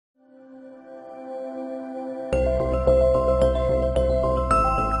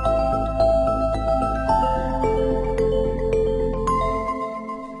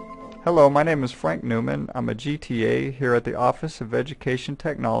Hello, my name is Frank Newman. I'm a GTA here at the Office of Education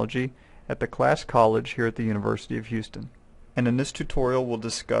Technology at the Class College here at the University of Houston. And in this tutorial we'll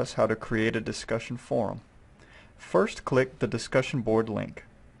discuss how to create a discussion forum. First, click the discussion board link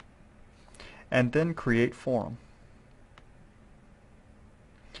and then create forum.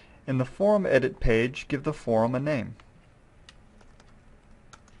 In the forum edit page, give the forum a name.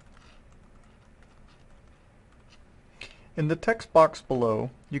 In the text box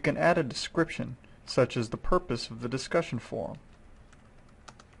below, you can add a description, such as the purpose of the discussion forum.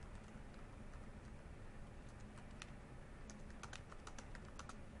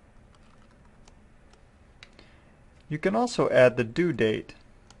 You can also add the due date,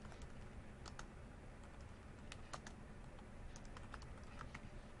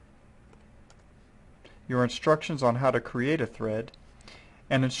 your instructions on how to create a thread,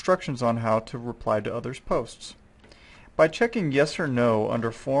 and instructions on how to reply to others' posts. By checking yes or no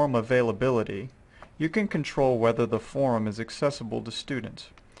under forum availability, you can control whether the forum is accessible to students.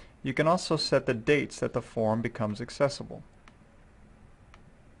 You can also set the dates that the forum becomes accessible.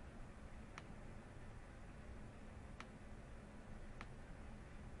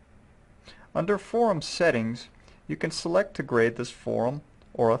 Under forum settings, you can select to grade this forum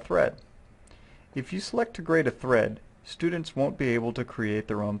or a thread. If you select to grade a thread, students won't be able to create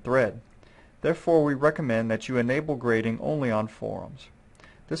their own thread. Therefore, we recommend that you enable grading only on forums.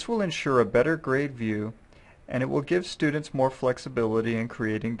 This will ensure a better grade view, and it will give students more flexibility in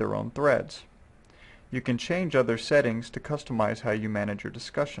creating their own threads. You can change other settings to customize how you manage your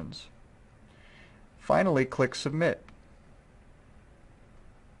discussions. Finally, click Submit.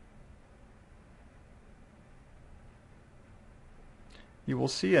 You will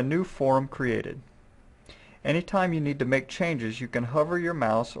see a new forum created. Anytime you need to make changes, you can hover your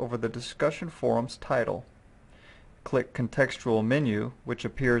mouse over the discussion forum's title. Click Contextual Menu, which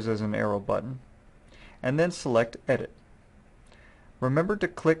appears as an arrow button, and then select Edit. Remember to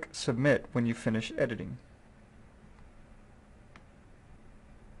click Submit when you finish editing.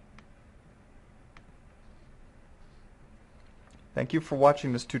 Thank you for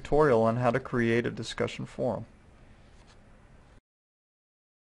watching this tutorial on how to create a discussion forum.